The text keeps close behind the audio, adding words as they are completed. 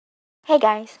Hey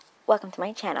guys, welcome to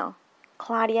my channel,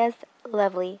 Claudia's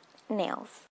Lovely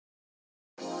Nails.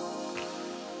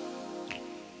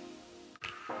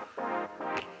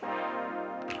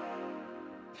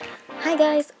 Hi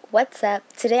guys, what's up?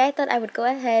 Today I thought I would go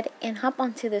ahead and hop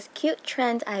onto this cute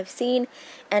trend I've seen,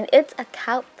 and it's a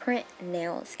cow print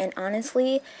nails. And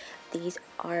honestly, these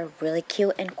are really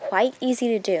cute and quite easy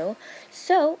to do.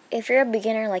 So if you're a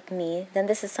beginner like me, then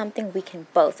this is something we can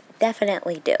both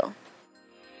definitely do.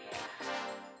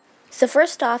 So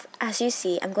first off, as you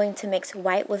see, I'm going to mix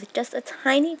white with just a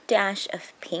tiny dash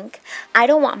of pink. I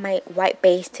don't want my white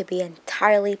base to be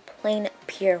entirely plain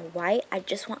pure white. I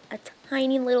just want a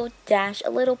tiny little dash, a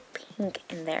little pink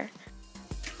in there.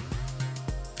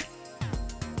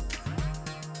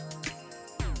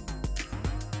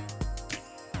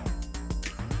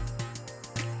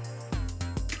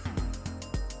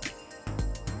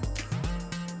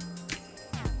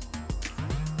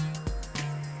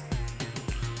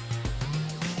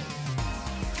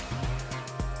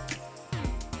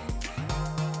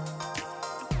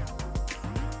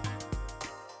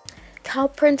 Cow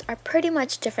prints are pretty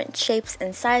much different shapes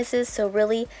and sizes, so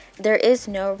really there is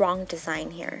no wrong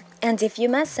design here. And if you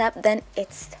mess up, then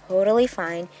it's totally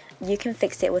fine. You can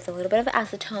fix it with a little bit of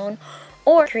acetone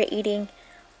or creating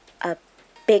a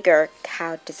bigger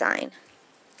cow design.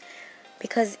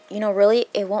 Because, really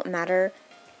it won't matter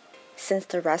since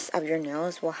the rest of your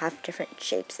nails will have different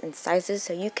shapes and sizes,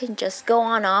 so you can just go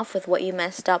on off with what you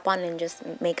messed up on and just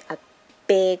make a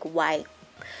big white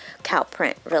cow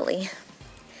print, really.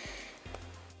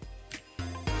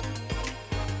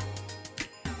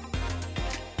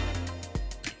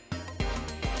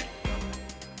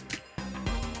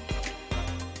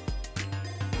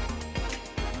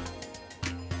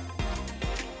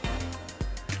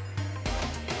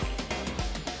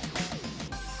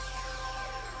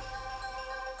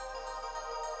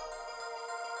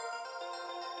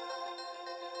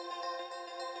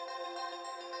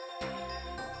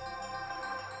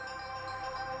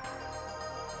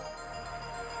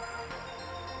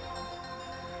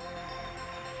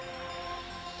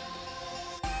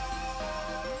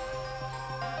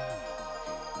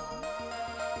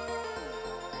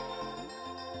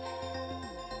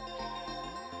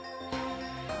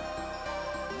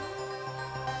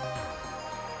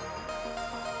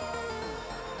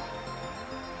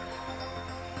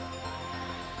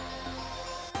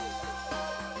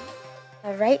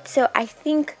 Alright, so I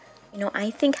think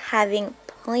having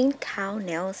plain cow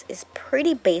nails is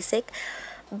pretty basic,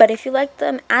 but if you like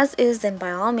them as is, then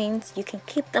by all means, you can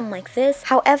keep them like this.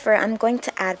 However, I'm going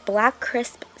to add black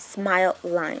crisp smile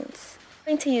lines.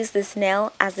 I'm going to use this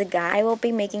nail as a guide. I will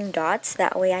be making dots,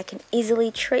 that way I can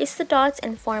easily trace the dots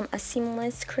and form a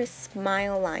seamless crisp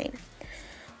smile line.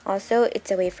 Also,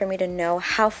 it's a way for me to know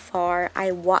how far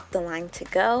I want the line to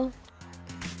go.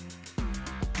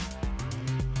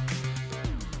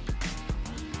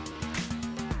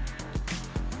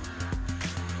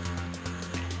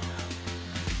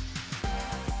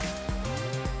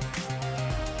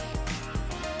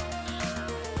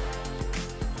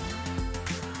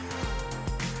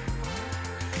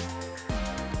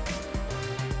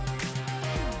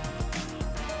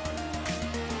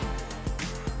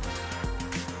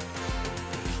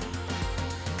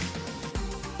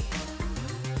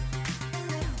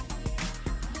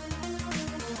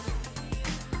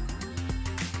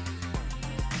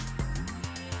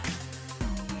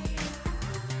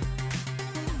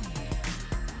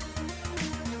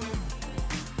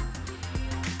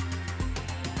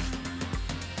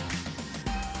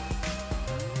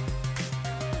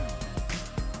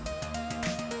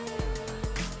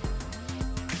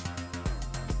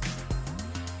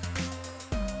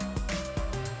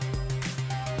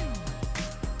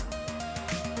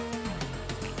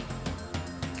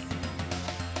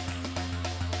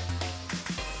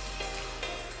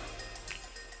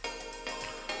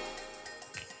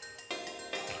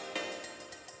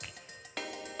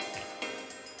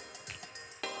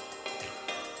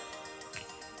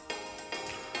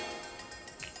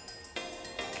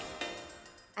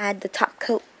 Add the top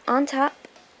coat on top.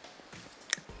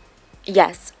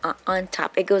 Yes, on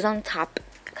top. It goes on top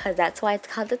because that's why it's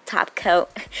called the top coat.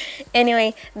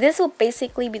 Anyway, this will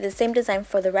basically be the same design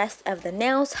for the rest of the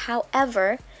nails.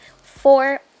 However,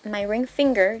 for my ring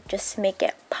finger, just to make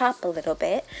it pop a little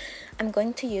bit, I'm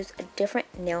going to use a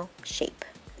different nail shape,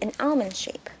 an almond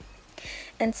shape.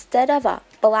 Instead of a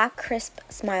black crisp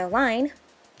smile line,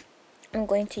 I'm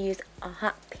going to use a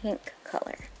hot pink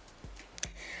color.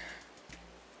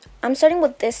 I'm starting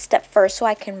with this step first so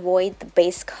I can avoid the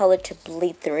base color to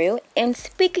bleed through. And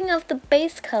speaking of the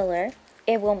base color,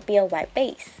 it won't be a white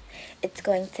base. it's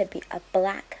going to be a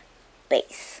black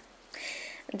base.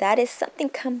 That is something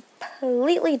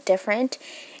completely different,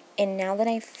 and now that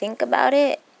I think about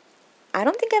it, I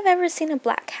don't think I've ever seen a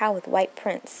black cow with white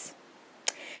prints.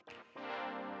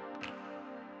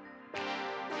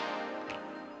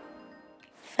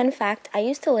 Fun fact, I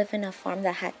used to live in a farm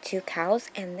that had 2 cows,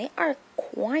 and they are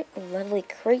quite lovely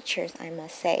creatures, I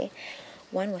must say.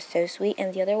 One was so sweet,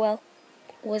 and the other, well,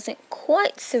 wasn't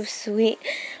quite so sweet.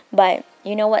 But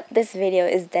you know what? This video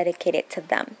is dedicated to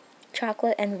them.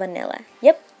 Chocolate and Vanilla.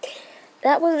 Yep,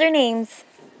 that was their names.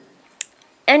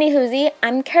 Anywhoosie,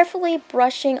 I'm carefully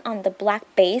brushing on the black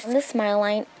base. The smile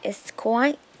line is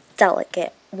quite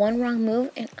delicate. One wrong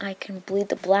move and I can bleed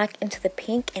the black into the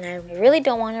pink, and I really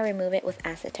don't want to remove it with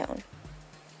acetone.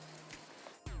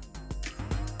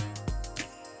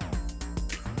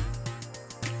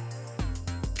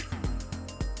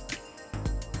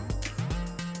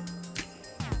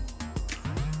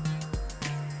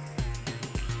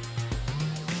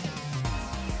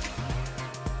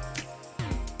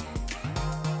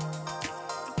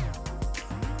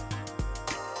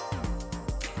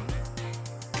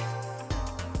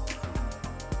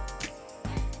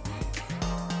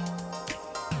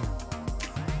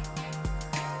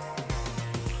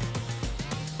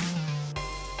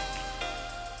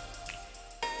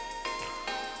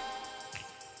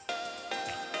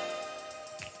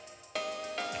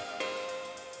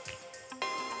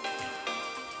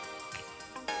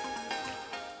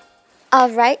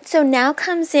 Alright, so now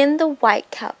comes in the white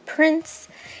cow prints,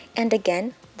 and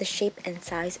again, the shape and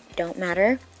size don't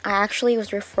matter. I actually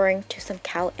was referring to some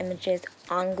cow images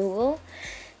on Google.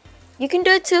 You can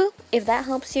do it too, if that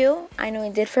helps you. I know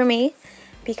it did for me,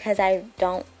 because I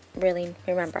don't really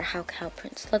remember how cow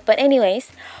prints look. But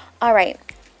anyways, alright,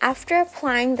 after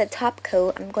applying the top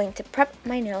coat, I'm going to prep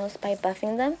my nails by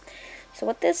buffing them. So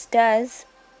what this does,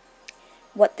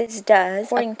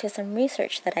 according to some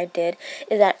research that I did,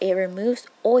 is that it removes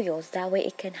oils. That way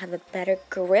it can have a better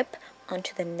grip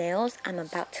onto the nails I'm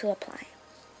about to apply.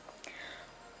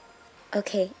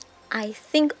 Okay, I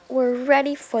think we're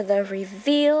ready for the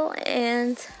reveal,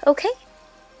 and okay,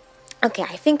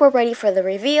 I think we're ready for the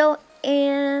reveal,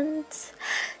 and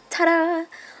ta-da!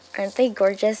 Aren't they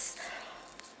gorgeous?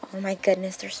 Oh my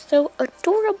goodness, they're so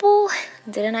adorable.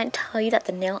 Didn't I tell you that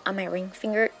the nail on my ring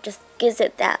finger just gives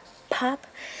it that pop?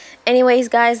 Anyways,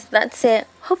 guys, that's it.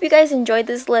 Hope you guys enjoyed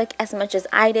this look as much as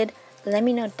I did. Let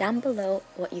me know down below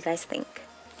what you guys think.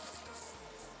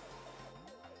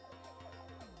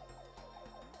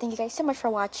 Thank you guys so much for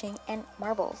watching, and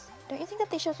marbles, don't you think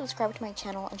that they should subscribe to my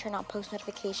channel and turn on post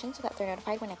notifications so that they're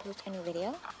notified when I post a new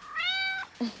video?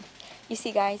 You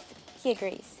see, guys, he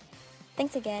agrees.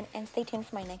 Thanks again, and stay tuned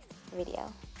for my next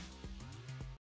video.